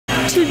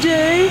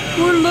Today,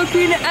 we're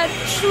looking at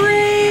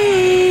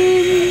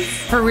trains.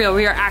 For real,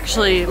 we are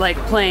actually like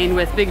playing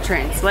with big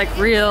trains, like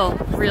real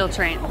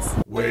trains.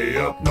 Way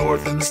up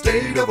north in the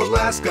state of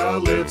Alaska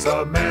lives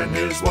a man,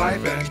 his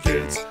wife, and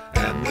kids.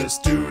 And this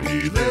dude,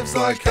 he lives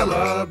like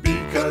hella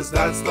because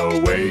that's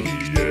the way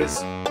he is.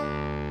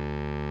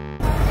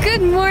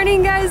 Good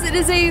morning, guys. It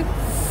is a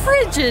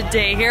frigid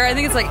day here. I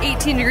think it's like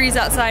 18 degrees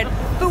outside,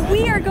 but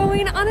we are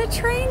going on a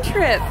train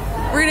trip.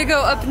 We're gonna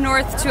go up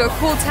north to a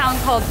cool town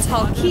called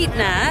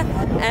Talkeetna,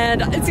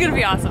 and it's gonna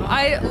be awesome.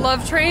 I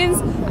love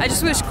trains. I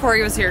just wish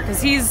Cory was here because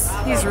he's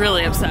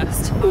really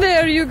obsessed.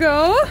 There you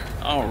go.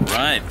 All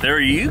right, there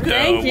you go.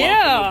 Thank you.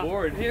 Welcome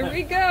aboard. Here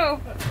we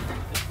go.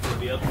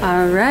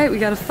 All right, we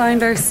gotta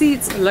find our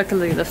seats.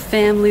 Luckily, the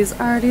family's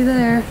already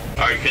there.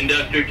 Our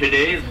conductor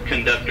today is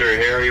Conductor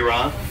Harry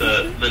Ross,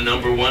 the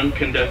 #1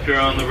 conductor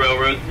on the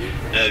railroad.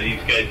 These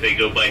guys, they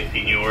go by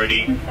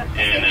seniority,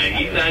 and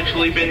he's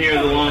actually been here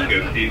the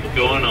longest. He's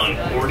going on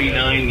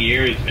 49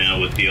 years now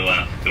with the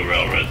Alaska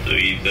Railroad, so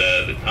he's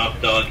the top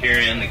dog here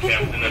and the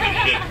captain of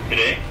the ship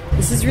today.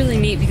 This is really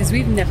neat because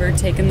we've never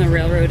taken the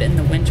railroad in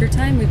the winter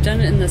time. We've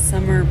done it in the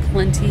summer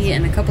plenty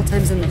and a couple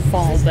times in the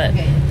fall, but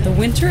the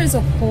winter is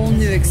a whole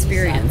new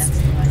experience.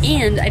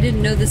 And I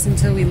didn't know this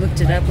until we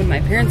looked it up when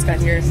my parents got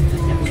here.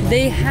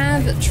 They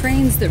have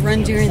trains that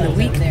run during the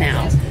week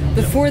now.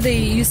 Before, they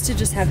used to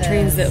just have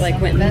trains that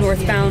like went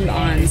northbound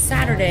on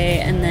Saturday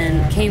and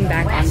then came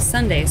back on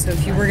Sunday. So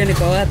if you were gonna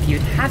go up,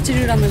 you'd have to do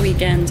it on the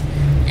weekend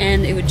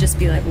and it would just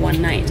be like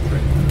one night.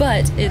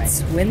 But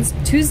it's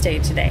Tuesday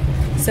today.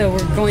 So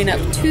we're going up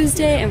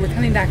Tuesday and we're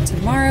coming back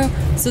tomorrow.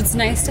 So it's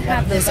nice to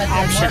have those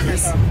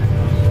options.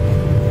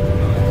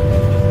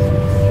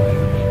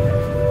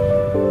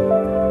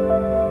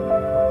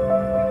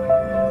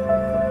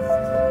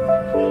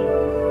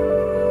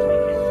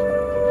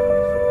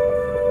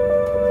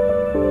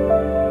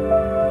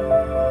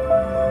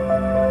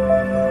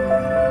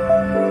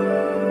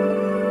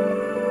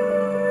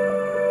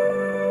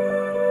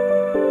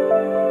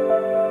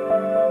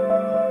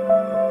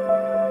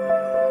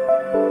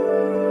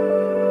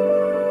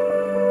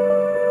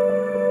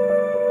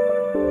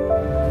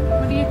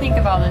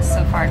 All this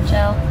so far,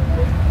 Chell.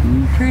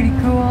 Pretty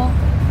cool.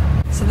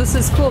 So this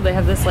is cool. They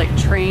have this like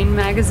train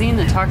magazine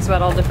that talks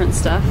about all different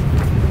stuff.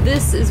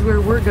 This is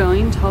where we're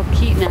going,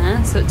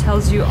 Talkeetna. So it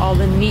tells you all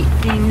the neat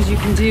things you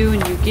can do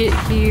when you get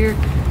here.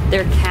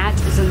 Their cat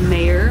is a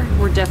mayor.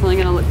 We're definitely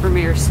gonna look for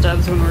Mayor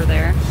Stubbs when we're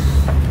there.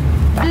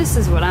 This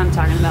is what I'm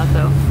talking about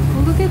though.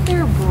 Look at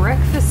their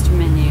breakfast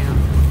menu.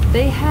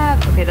 They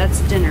have, okay,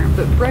 that's dinner,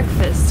 but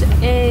breakfast,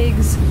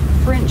 eggs,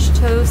 French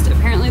toast.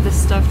 Apparently the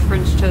stuffed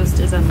French toast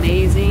is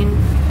amazing.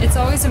 It's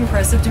always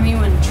impressive to me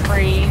when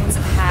trains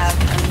have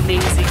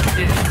amazing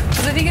food.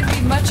 Because I think it'd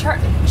be much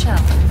harder.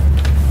 Chell.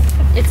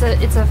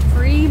 It's a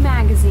free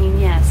magazine,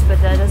 yes, but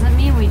that doesn't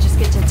mean we just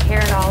get to tear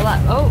it all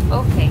up.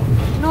 Oh, okay.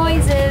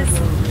 Noises.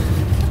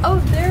 Oh,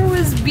 there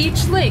was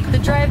Beach Lake, the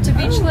drive to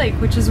Beach Lake,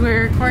 which is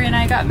where Cory and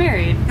I got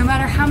married. No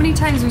matter how many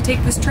times we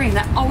take this train,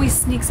 that always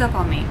sneaks up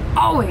on me.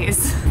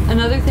 Always!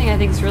 Another thing I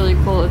think is really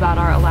cool about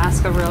our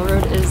Alaska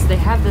Railroad is they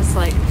have this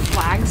like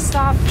flag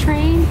stop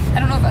train. I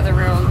don't know if other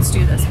railroads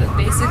do this, but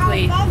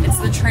basically it's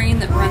the train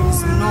that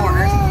runs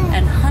north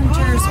and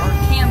hunters or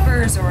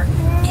campers or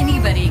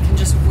anybody can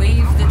just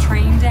wave the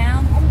train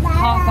down,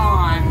 hop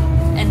on,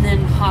 and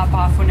then hop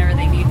off whenever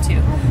they need to,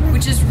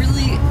 which is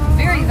really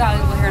very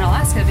valuable here in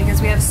Alaska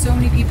because we have so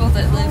many people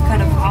that live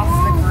kind of off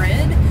the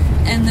grid,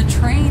 and the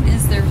train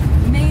is their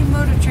main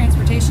mode of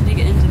transportation to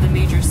get into the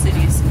major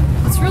cities.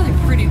 It's really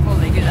pretty cool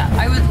they do that.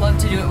 I would love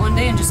to do it one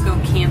day and just go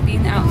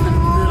camping out in the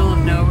middle of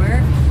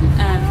nowhere,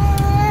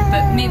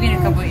 but maybe in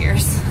a couple of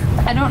years.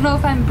 I don't know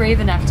if I'm brave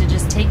enough to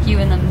just take you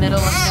in the middle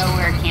of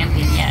nowhere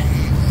camping yet.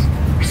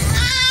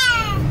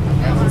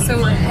 So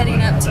we're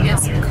heading up to get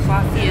some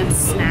coffee and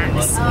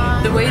snacks.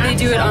 The way they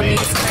do it on these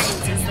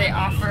trains is they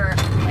offer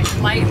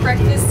like light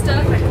breakfast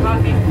stuff and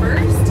coffee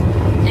first,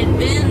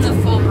 and then the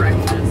full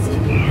breakfast.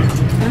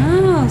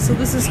 Oh, so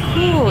this is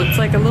cool. It's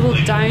like a little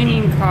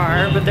dining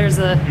car, but there's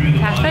a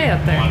cafe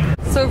up there.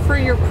 So for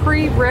your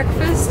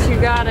pre-breakfast, you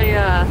got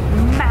a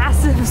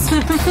massive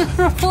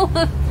roll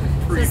of...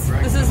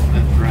 This is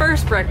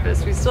first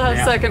breakfast. We still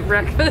have second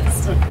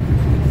breakfast.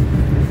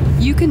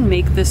 You can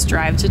make this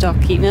drive to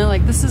Talkeetna,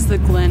 like this is the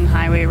Glen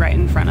Highway right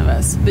in front of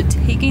us, but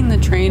taking the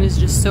train is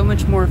just so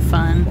much more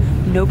fun.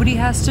 Nobody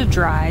has to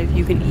drive,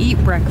 you can eat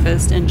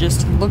breakfast and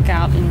just look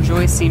out,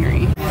 enjoy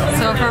scenery.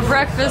 So for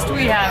breakfast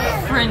we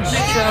have French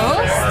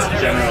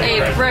toast,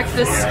 a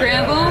breakfast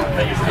scramble,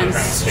 and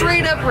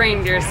straight up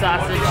reindeer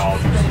sausage.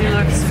 She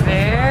looks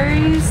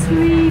very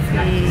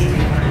sleepy.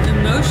 The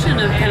motion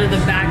of kind of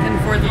the back and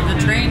forth of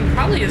the train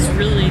probably is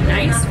really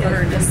nice for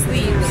her to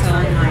sleep,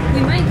 so we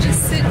might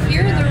just sit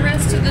here the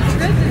rest of the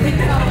trip and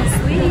fall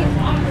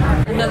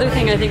asleep. Another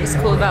thing I think is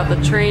cool about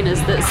the train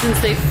is that since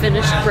they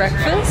finished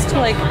breakfast,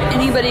 like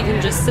anybody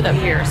can just sit up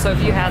here. So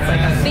if you had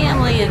like a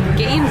family and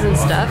games and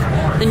stuff,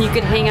 then you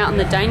could hang out in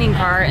the dining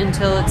car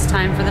until it's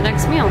time for the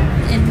next meal.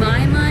 In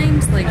my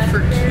mind, like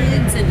for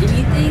kids and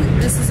anything,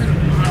 this is an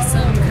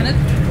awesome kind of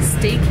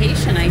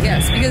staycation, I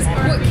guess, because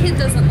what kid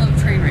doesn't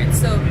love train rides?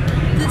 So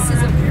this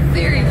is a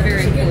very,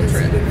 very cool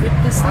trip.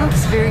 This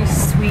looks very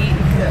sweet,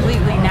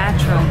 completely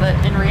natural, but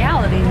in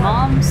reality,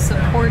 Mom's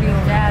supporting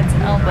Dad's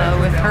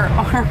elbow with her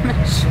arm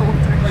and shoulder,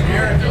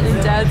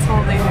 and Dad's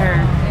holding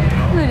her.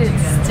 But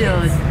it's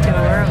still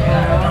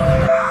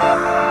adorable.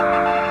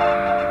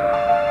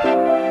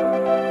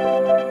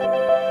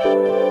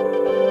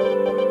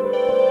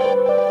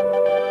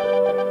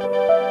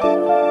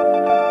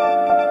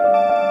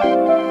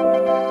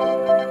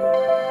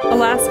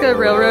 Alaska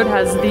Railroad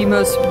has the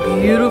most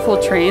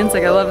beautiful trains.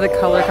 Like, I love the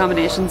color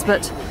combinations,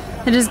 but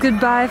it is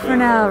goodbye for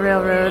now,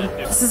 Railroad.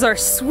 This is our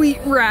sweet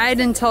ride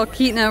in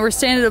Talkeetna. We're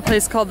staying at a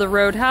place called the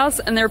Roadhouse,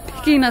 and they're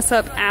picking us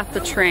up at the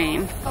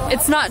train.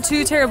 It's not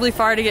too terribly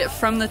far to get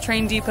from the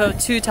train depot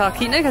to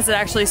Talkeetna because it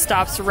actually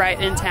stops right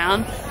in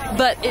town,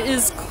 but it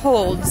is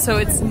cold, so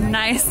it's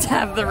nice to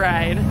have the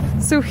ride.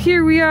 So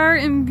here we are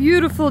in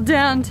beautiful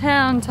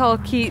downtown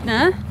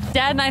Talkeetna.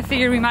 Dad and I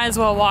figured we might as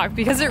well walk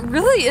because it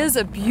really is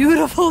a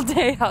beautiful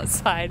day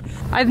outside.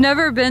 I've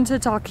never been to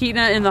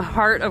Talkeetna in the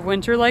heart of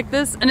winter like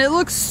this, and it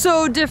looks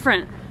so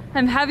different.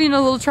 I'm having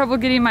a little trouble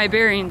getting my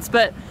bearings,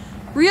 but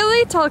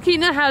really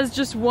Talkeetna has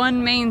just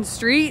one main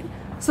street,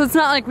 so it's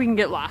not like we can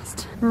get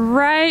lost.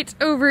 Right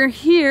over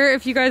here,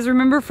 if you guys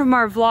remember from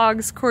our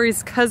vlogs,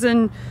 Cory's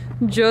cousin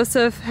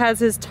Joseph has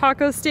his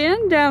taco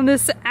stand down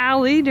this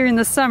alley during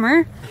the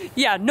summer.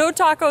 Yeah, no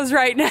tacos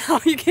right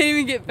now. You can't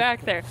even get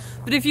back there.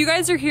 But if you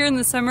guys are here in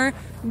the summer,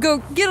 go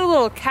get a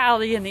little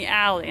Cali in the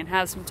alley and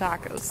have some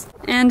tacos.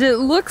 And it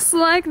looks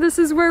like this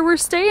is where we're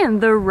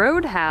staying, the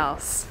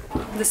Roadhouse.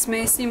 This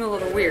may seem a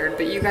little weird,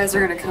 but you guys are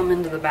gonna come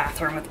into the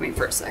bathroom with me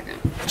for a second.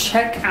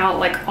 Check out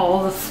like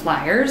all the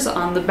flyers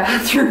on the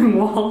bathroom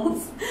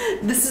walls.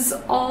 This is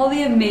all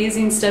the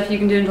amazing stuff you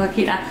can do in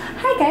Talkeetna.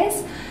 Hi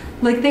guys.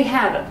 Like, they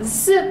have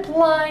zip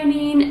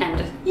lining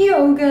and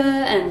yoga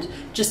and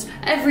just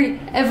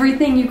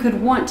everything you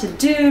could want to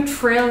do,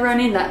 trail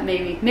running, that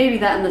maybe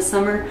that in the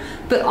summer,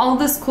 but all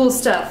this cool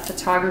stuff,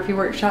 photography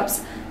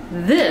workshops.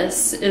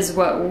 This is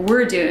what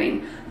we're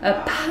doing,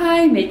 a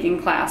pie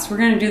making class. We're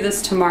gonna do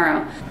this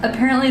tomorrow.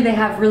 Apparently they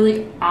have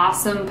really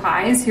awesome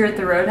pies here at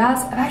the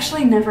Roadhouse. I've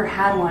actually never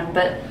had one,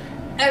 but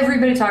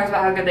everybody talks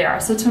about how good they are.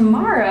 So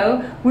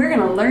tomorrow we're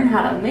gonna learn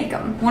how to make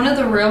them. One of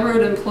the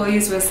railroad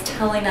employees was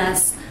telling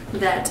us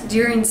that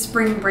during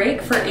spring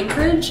break for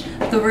Anchorage,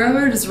 the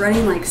railroad is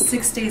running like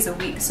 6 days a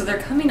week. So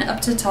they're coming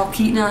up to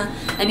Talkeetna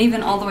and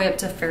even all the way up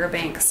to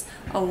Fairbanks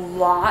a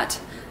lot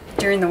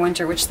during the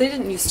winter, which they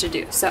didn't used to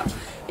do. So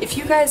if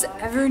you guys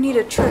ever need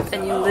a trip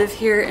and you live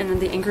here in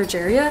the Anchorage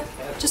area,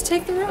 just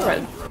take the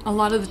railroad. A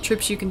lot of the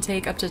trips you can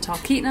take up to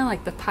Talkeetna,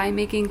 like the pie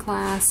making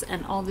class,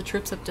 and all the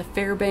trips up to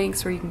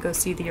Fairbanks where you can go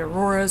see the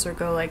auroras or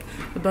go like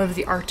above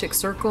the Arctic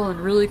Circle and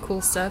really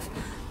cool stuff.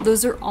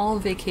 Those are all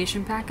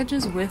vacation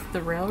packages with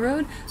the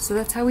railroad, so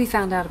that's how we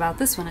found out about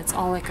this one. It's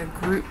all like a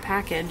group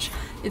package.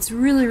 It's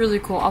really, really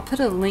cool. I'll put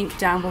a link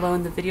down below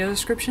in the video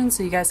description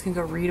so you guys can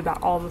go read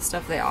about all the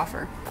stuff they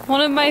offer. One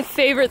of my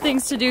favorite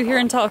things to do here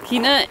in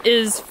Talkeetna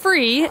is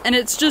free, and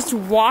it's just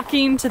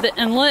walking to the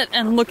inlet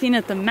and looking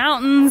at the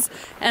mountains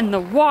and the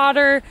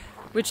water,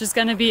 which is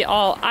gonna be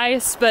all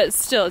ice, but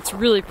still, it's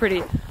really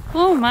pretty.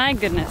 Oh my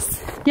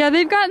goodness. Yeah,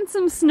 they've gotten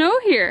some snow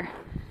here.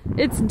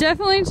 It's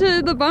definitely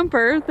to the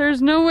bumper.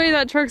 There's no way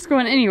that truck's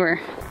going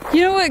anywhere.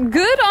 You know what?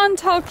 Good on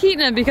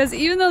Talkeetna, because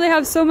even though they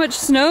have so much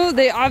snow,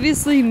 they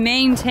obviously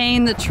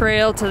maintain the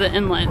trail to the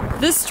inlet.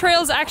 This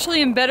trail's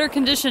actually in better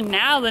condition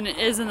now than it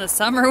is in the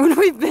summer when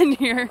we've been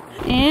here.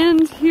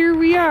 And here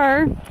we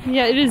are.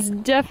 Yeah, it is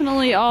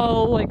definitely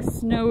all like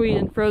snowy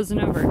and frozen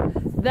over.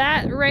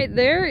 That right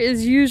there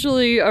is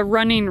usually a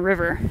running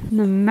river. And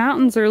the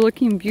mountains are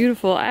looking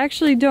beautiful. I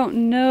actually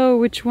don't know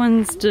which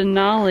one's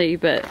Denali,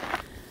 but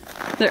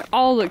they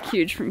all look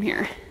huge from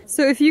here.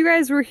 So if you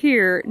guys were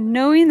here,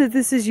 knowing that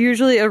this is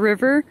usually a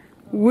river,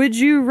 would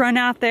you run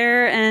out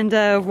there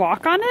and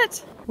walk on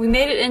it? We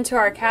made it into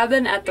our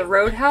cabin at the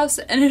Roadhouse,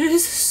 and it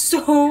is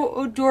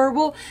so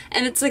adorable,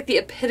 and it's like the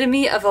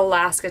epitome of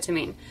Alaska to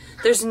me.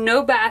 There's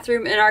no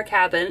bathroom in our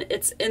cabin.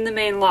 It's in the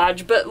main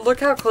lodge, but look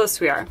how close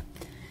we are.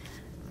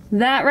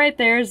 That right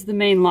there is the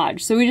main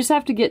lodge, so we just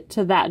have to get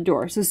to that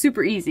door, so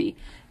super easy.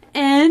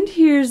 And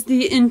here's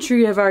the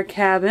entry of our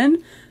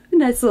cabin. A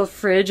nice little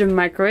fridge and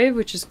microwave,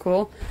 which is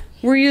cool.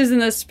 We're using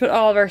this to put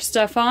all of our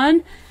stuff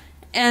on.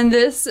 And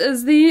this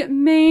is the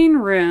main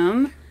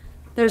room.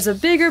 There's a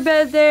bigger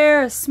bed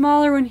there, a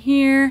smaller one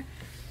here.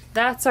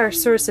 That's our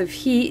source of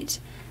heat.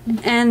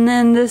 And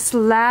then this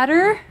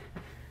ladder.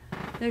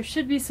 There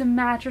should be some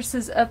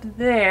mattresses up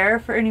there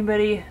for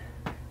anybody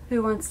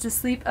who wants to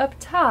sleep up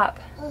top.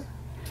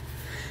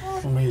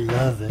 We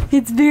love it.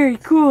 It's very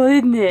cool,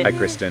 isn't it? Hi,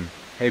 Kristen.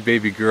 Hey,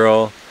 baby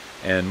girl,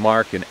 and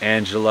Mark and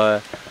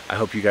Angela. I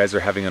hope you guys are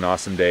having an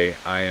awesome day.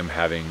 I am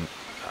having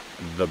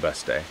the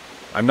best day.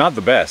 I'm not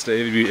the best.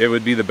 It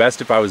would be the best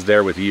if I was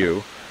there with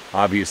you,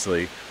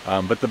 obviously.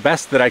 But the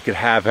best that I could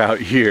have out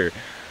here.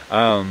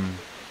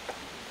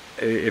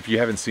 If you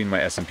haven't seen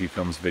my S&P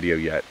Films video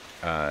yet,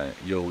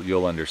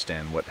 you'll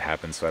understand what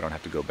happened, so I don't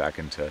have to go back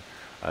into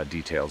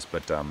details,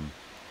 but I'm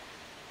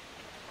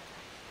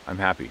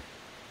happy.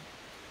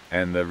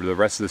 And the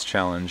rest of this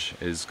challenge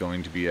is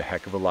going to be a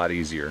heck of a lot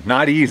easier.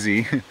 Not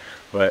easy,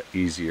 but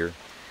easier.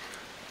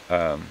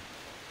 But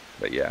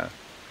yeah,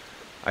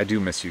 I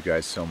do miss you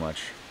guys so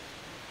much.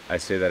 I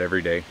say that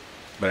every day,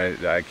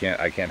 but I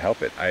can't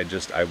help it. I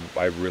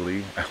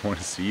really want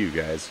to see you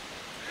guys.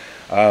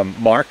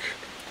 Mark,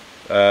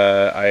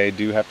 I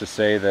do have to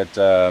say that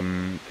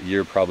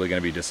you're probably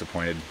going to be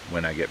disappointed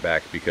when I get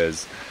back,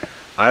 because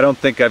I don't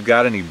think I've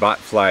got any bot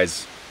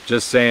flies.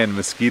 Just saying,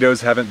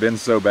 mosquitoes haven't been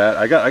so bad.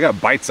 I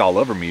got bites all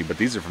over me, but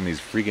these are from these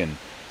freaking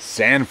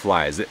sand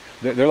flies.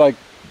 They're like,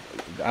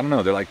 I don't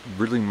know, they're like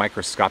really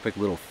microscopic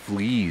little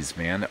fleas,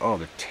 man. Oh,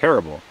 they're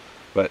terrible.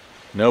 But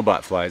no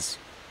bot flies.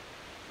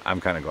 I'm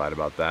kind of glad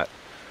about that.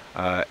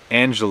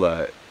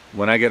 Angela,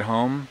 when I get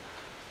home,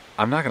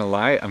 I'm not gonna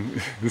lie,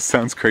 this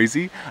sounds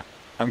crazy,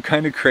 I'm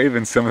kind of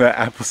craving some of that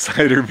apple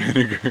cider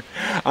vinegar.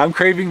 I'm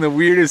craving the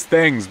weirdest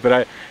things,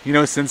 but you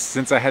know,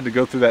 since I had to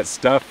go through that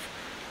stuff,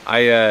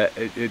 I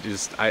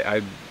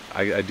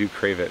do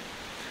crave it.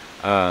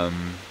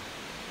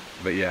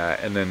 But yeah,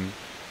 and then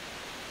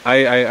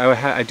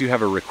I do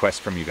have a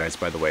request from you guys,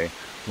 by the way.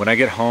 When I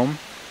get home,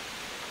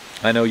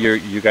 I know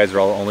you guys are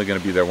all only going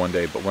to be there one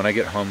day, but when I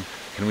get home,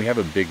 can we have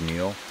a big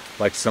meal,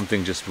 like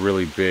something just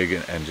really big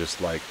and just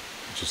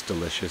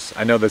delicious?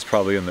 I know that's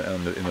probably in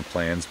the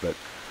plans, but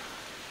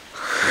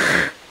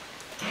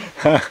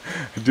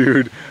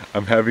dude,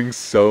 I'm having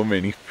so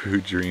many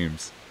food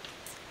dreams.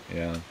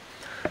 Yeah.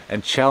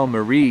 And Chell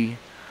Marie,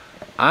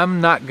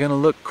 I'm not gonna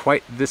look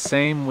quite the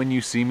same when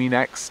you see me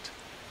next.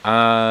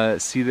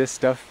 See this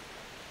stuff?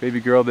 Baby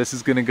girl, this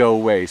is gonna go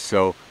away,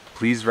 so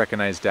please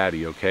recognize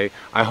Daddy, okay?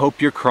 I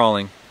hope you're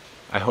crawling.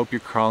 I hope you're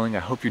crawling. I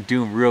hope you're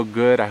doing real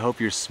good. I hope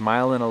you're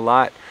smiling a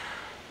lot.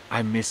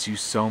 I miss you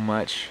so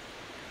much.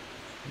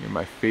 You're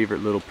my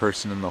favorite little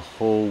person in the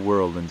whole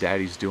world, and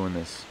Daddy's doing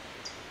this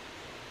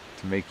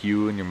to make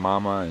you and your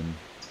mama and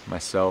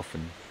myself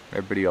and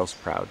everybody else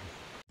proud.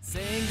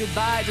 Saying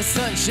goodbye to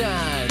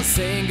sunshine,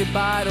 saying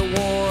goodbye to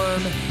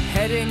warm,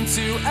 heading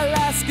to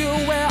Alaska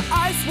where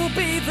ice will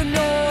be the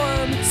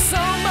norm. So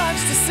much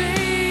to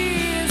see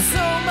and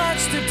so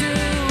much to do,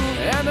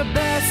 and the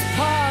best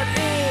part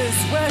is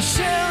we're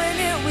sharing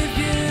it with